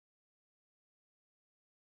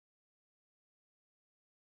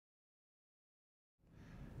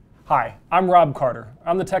Hi, I'm Rob Carter.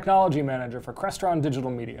 I'm the Technology Manager for Crestron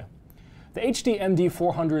DigitalMedia. The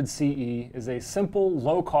HD-MD-400-C-E is a simple,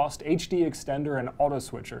 low-cost HD extender and auto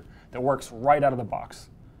switcher that works right out of the box.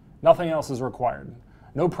 Nothing else is required.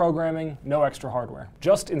 No programming, no extra hardware.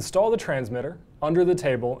 Just install the transmitter under the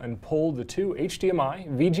table and pull the two HDMI,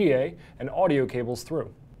 VGA, and audio cables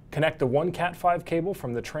through. Connect the one Cat5 cable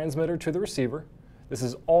from the transmitter to the receiver. This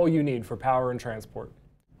is all you need for power and transport.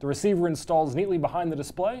 The receiver installs neatly behind the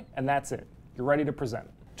display, and that's it. You're ready to present.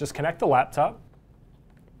 Just connect the laptop,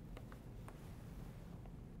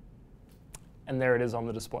 and there it is on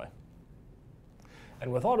the display.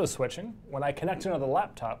 And with auto switching, when I connect another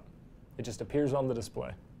laptop, it just appears on the display.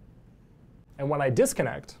 And when I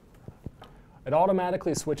disconnect, it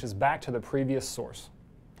automatically switches back to the previous source.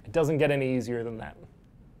 It doesn't get any easier than that.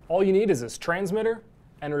 All you need is this transmitter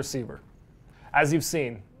and receiver. As you've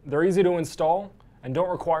seen, they're easy to install and don't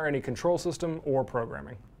require any control system or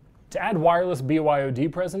programming. To add wireless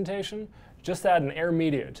BYOD presentation, just add an air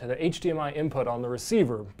media to the HDMI input on the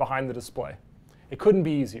receiver behind the display. It couldn't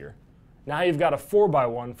be easier. Now you've got a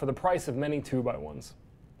 4x1 for the price of many 2x1s.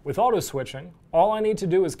 With auto switching, all I need to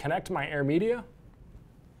do is connect my air media,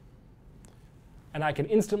 and I can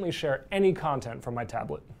instantly share any content from my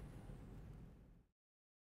tablet.